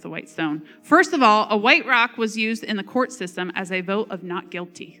meant here with a white stone. First of all, a white rock was used in the court system as a vote of not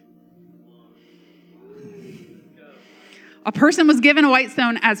guilty. A person was given a white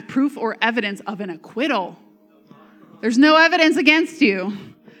stone as proof or evidence of an acquittal. There's no evidence against you.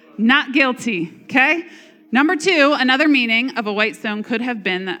 Not guilty, okay? Number two, another meaning of a white stone could have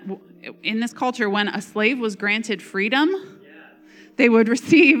been that in this culture, when a slave was granted freedom, they would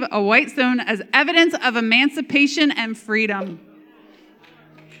receive a white stone as evidence of emancipation and freedom.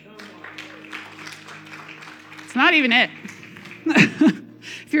 It's not even it.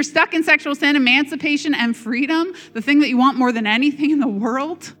 If you're stuck in sexual sin, emancipation and freedom, the thing that you want more than anything in the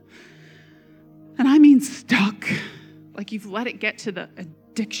world, and I mean stuck, like you've let it get to the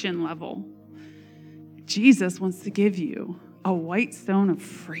addiction level. Jesus wants to give you a white stone of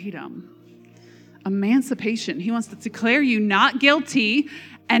freedom, emancipation. He wants to declare you not guilty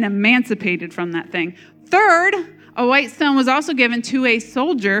and emancipated from that thing. Third, a white stone was also given to a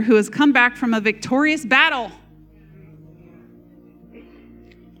soldier who has come back from a victorious battle.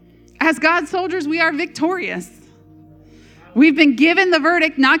 As God's soldiers, we are victorious. We've been given the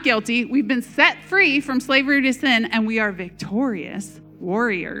verdict, not guilty. We've been set free from slavery to sin, and we are victorious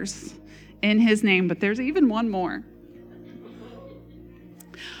warriors in his name. But there's even one more.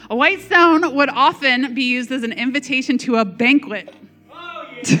 A white stone would often be used as an invitation to a banquet. Oh,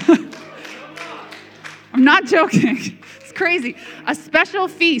 yeah. I'm not joking. It's crazy. A special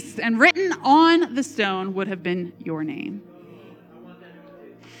feast, and written on the stone would have been your name.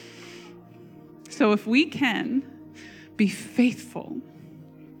 So if we can be faithful,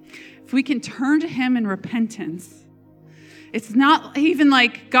 if we can turn to him in repentance, it's not even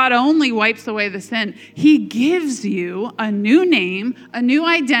like God only wipes away the sin. He gives you a new name, a new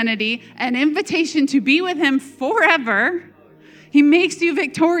identity, an invitation to be with him forever. He makes you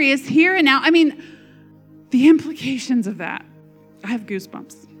victorious here and now. I mean, the implications of that. I have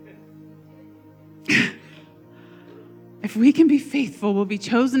goosebumps. If we can be faithful, we'll be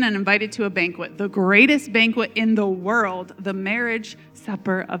chosen and invited to a banquet, the greatest banquet in the world, the marriage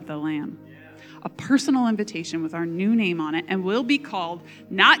supper of the Lamb. A personal invitation with our new name on it, and we'll be called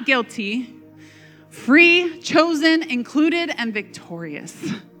not guilty, free, chosen, included, and victorious.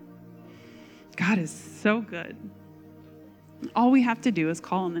 God is so good. All we have to do is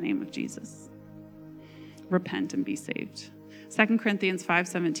call on the name of Jesus. Repent and be saved. 2 Corinthians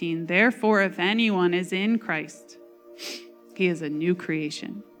 5:17, therefore, if anyone is in Christ, he is a new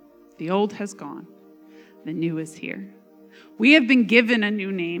creation. The old has gone. The new is here. We have been given a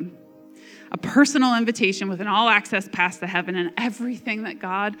new name, a personal invitation with an all-access pass to heaven and everything that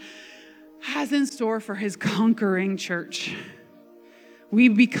God has in store for his conquering church. We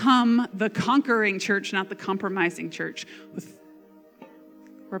become the conquering church, not the compromising church, with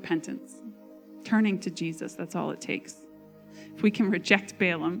repentance. Turning to Jesus, that's all it takes. If we can reject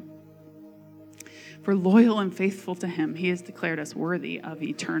Balaam, if we're loyal and faithful to him, he has declared us worthy of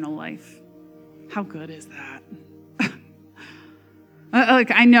eternal life. How good is that?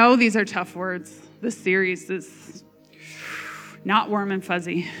 I know these are tough words. This series is not warm and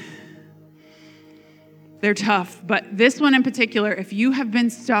fuzzy. They're tough, but this one in particular, if you have been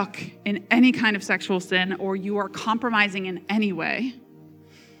stuck in any kind of sexual sin or you are compromising in any way,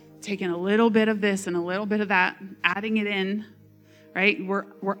 taking a little bit of this and a little bit of that, adding it in, right?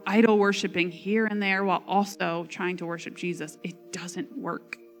 We're idol worshiping here and there while also trying to worship Jesus. It doesn't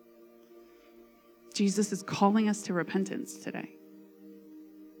work. Jesus is calling us to repentance today.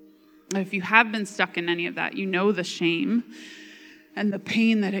 If you have been stuck in any of that, you know the shame and the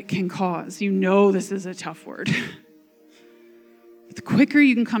pain that it can cause. You know this is a tough word. But the quicker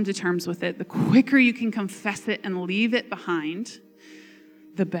you can come to terms with it, the quicker you can confess it and leave it behind,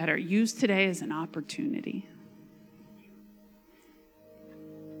 the better. Use today as an opportunity.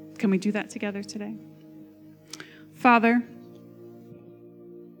 Can we do that together today? Father,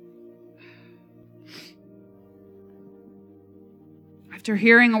 after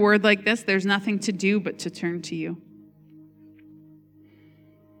hearing a word like this, there's nothing to do but to turn to you.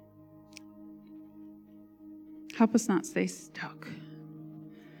 Help us not stay stuck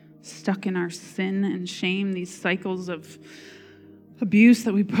in our sin and shame, these cycles of abuse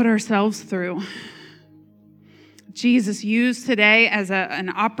that we put ourselves through. Jesus, use today as an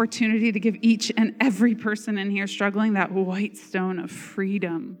opportunity to give each and every person in here struggling that white stone of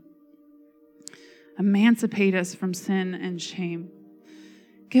freedom. Emancipate us from sin and shame.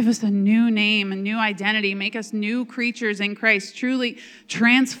 Give us a new name, a new identity. Make us new creatures in Christ. Truly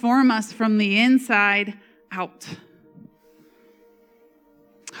transform us from the inside out.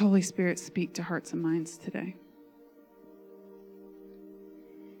 Holy Spirit, speak to hearts and minds today.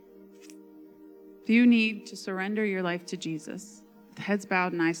 If you need to surrender your life to Jesus, with heads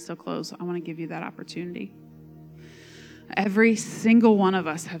bowed and eyes still closed, I want to give you that opportunity. Every single one of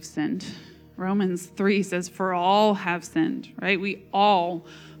us have sinned. Romans 3 says, for all have sinned, right? We all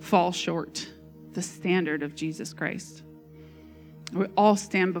fall short the standard of Jesus Christ. We all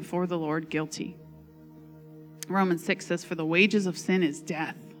stand before the Lord guilty. Romans 6 says, for the wages of sin is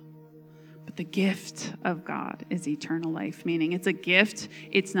death, but the gift of God is eternal life, meaning it's a gift,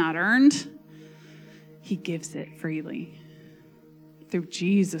 it's not earned. He gives it freely through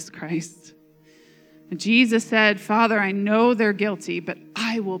Jesus Christ. And Jesus said, Father, I know they're guilty, but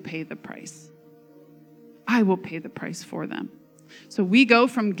I will pay the price. I will pay the price for them. So we go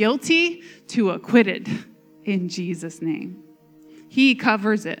from guilty to acquitted in Jesus' name. He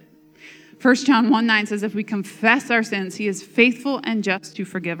covers it. 1 John 1:9 says, if we confess our sins, he is faithful and just to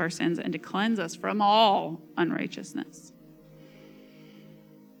forgive our sins and to cleanse us from all unrighteousness.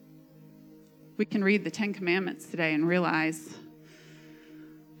 We can read the 10 Commandments today and realize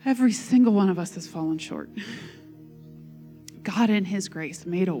every single one of us has fallen short. God in his grace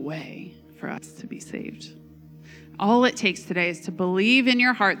made a way for us to be saved. All it takes today is to believe in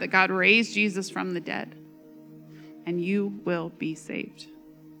your heart that God raised Jesus from the dead, and you will be saved.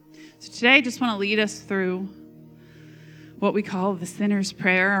 So today I just want to lead us through what we call the sinner's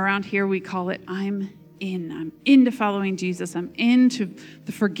prayer. Around here we call it, I'm into following Jesus. I'm into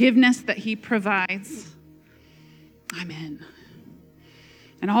the forgiveness that he provides. I'm in.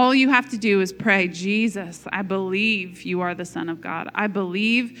 And all you have to do is pray, Jesus, I believe you are the Son of God. I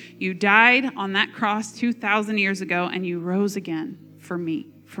believe you died on that cross 2,000 years ago and you rose again for me,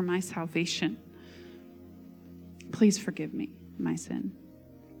 for my salvation. Please forgive me my sin.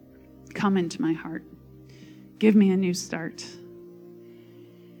 Come into my heart. Give me a new start.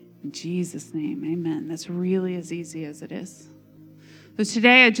 In Jesus' name, amen. That's really as easy as it is. So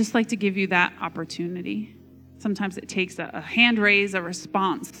today, I'd just like to give you that opportunity. Sometimes it takes a hand raise, a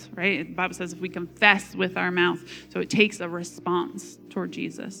response, right? The Bible says if we confess with our mouth, so it takes a response toward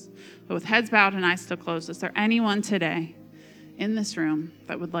Jesus. But with heads bowed and eyes still closed, is there anyone today in this room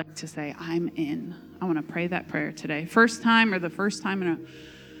that would like to say, I'm in? I want to pray that prayer today. First time or the first time in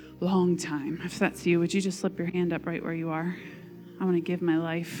a long time. If that's you, would you just slip your hand up right where you are? I want to give my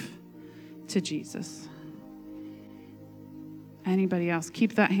life to Jesus. Anybody else?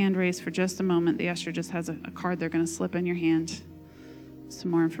 Keep that hand raised for just a moment. The usher just has a card they're going to slip in your hand.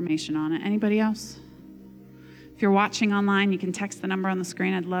 Some more information on it. Anybody else? If you're watching online, you can text the number on the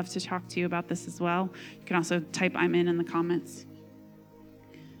screen. I'd love to talk to you about this as well. You can also type I'm in the comments.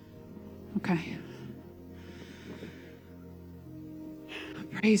 Okay.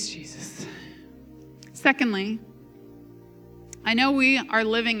 Praise Jesus. Secondly, I know we are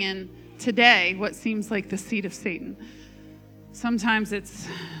living in today what seems like the seat of Satan. Sometimes it's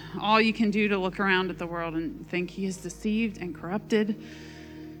all you can do to look around at the world and think he has deceived and corrupted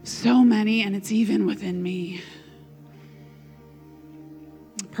so many, and it's even within me.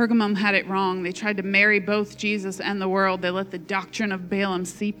 Pergamum had it wrong. They tried to marry both Jesus and the world. They let the doctrine of Balaam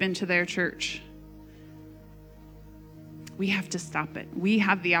seep into their church. We have to stop it. We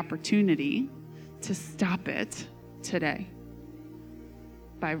have the opportunity to stop it today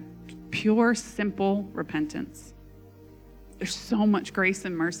by pure, simple repentance. There's so much grace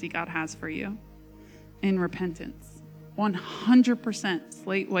and mercy God has for you in repentance. 100%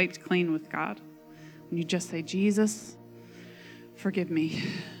 slate wiped clean with God. When you just say, Jesus, forgive me.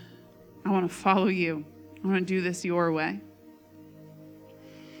 I want to follow you. I want to do this your way.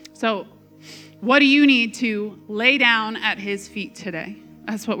 So, what do you need to lay down at his feet today?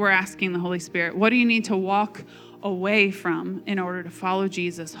 That's what we're asking the Holy Spirit. What do you need to walk away from in order to follow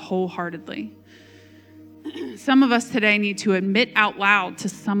Jesus wholeheartedly? Some of us today need to admit out loud to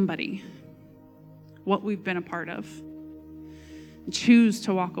somebody what we've been a part of. And choose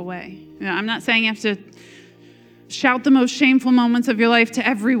to walk away. I'm not saying you have to shout the most shameful moments of your life to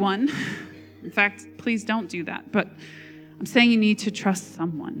everyone. In fact, please don't do that. But I'm saying you need to trust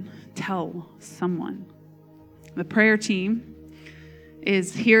someone. Tell someone. The prayer team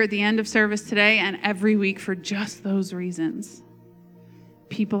is here at the end of service today and every week for just those reasons.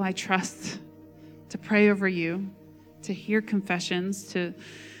 People I trust to pray over you, to hear confessions, to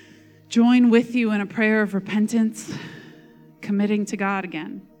join with you in a prayer of repentance, committing to God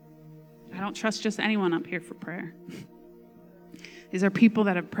again. I don't trust just anyone up here for prayer. These are people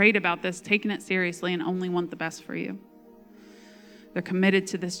that have prayed about this, taken it seriously, and only want the best for you. They're committed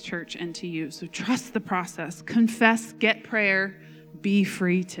to this church and to you. So trust the process. Confess, get prayer, be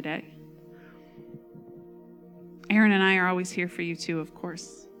free today. Aaron and I are always here for you too, of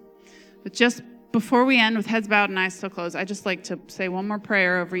course. But just before we end with heads bowed and eyes still closed, I'd just like to say one more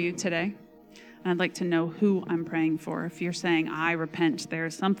prayer over you today. And I'd like to know who I'm praying for. If you're saying, I repent, there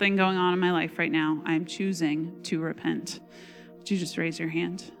is something going on in my life right now, I'm choosing to repent. Would you just raise your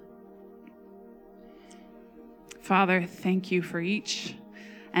hand? Father, thank you for each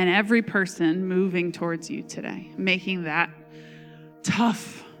and every person moving towards you today, making that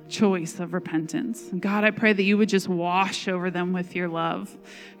tough choice of repentance. And God, I pray that you would just wash over them with your love,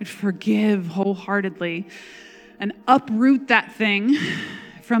 would forgive wholeheartedly, and uproot that thing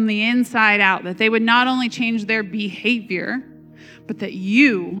from the inside out, that they would not only change their behavior, but that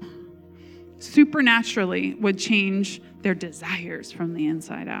you supernaturally would change their desires from the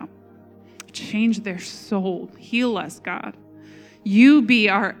inside out. Change their soul. Heal us, God. You be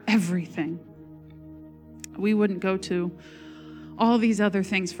our everything. We wouldn't go to all these other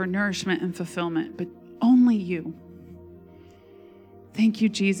things for nourishment and fulfillment, but only you. Thank you,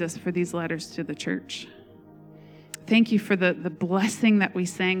 Jesus, for these letters to the church. Thank you for the blessing that we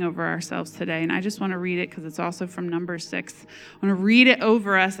sang over ourselves today. And I just want to read it because it's also from Numbers 6. I want to read it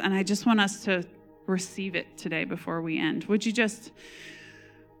over us, and I just want us to receive it today before we end. Would you just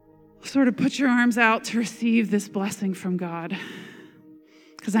sort of put your arms out to receive this blessing from God?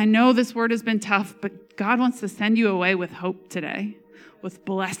 Because I know this word has been tough, but God wants to send you away with hope today, with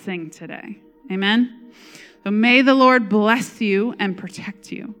blessing today. Amen? So may the Lord bless you and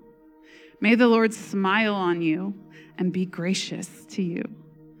protect you. May the Lord smile on you and be gracious to you.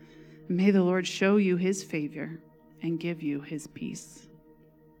 May the Lord show you his favor and give you his peace.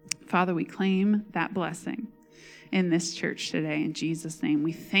 Father, we claim that blessing in this church today. In Jesus' name,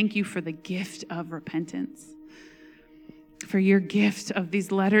 we thank you for the gift of repentance, for your gift of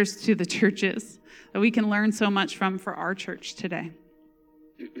these letters to the churches that we can learn so much from for our church today.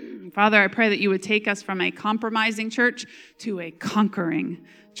 Father, I pray that you would take us from a compromising church to a conquering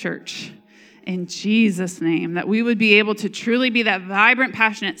church. In Jesus' name, that we would be able to truly be that vibrant,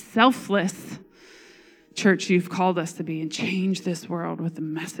 passionate, selfless church you've called us to be and change this world with the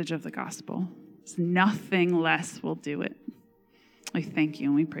message of the gospel. Nothing less will do it. We thank you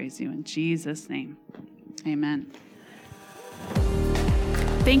and we praise you in Jesus' name. Amen.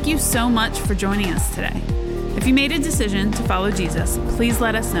 Thank you so much for joining us today. If you made a decision to follow Jesus, please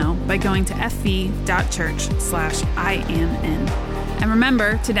let us know by going to fv.church/IamIn. And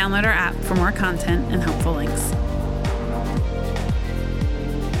remember to download our app for more content and helpful links.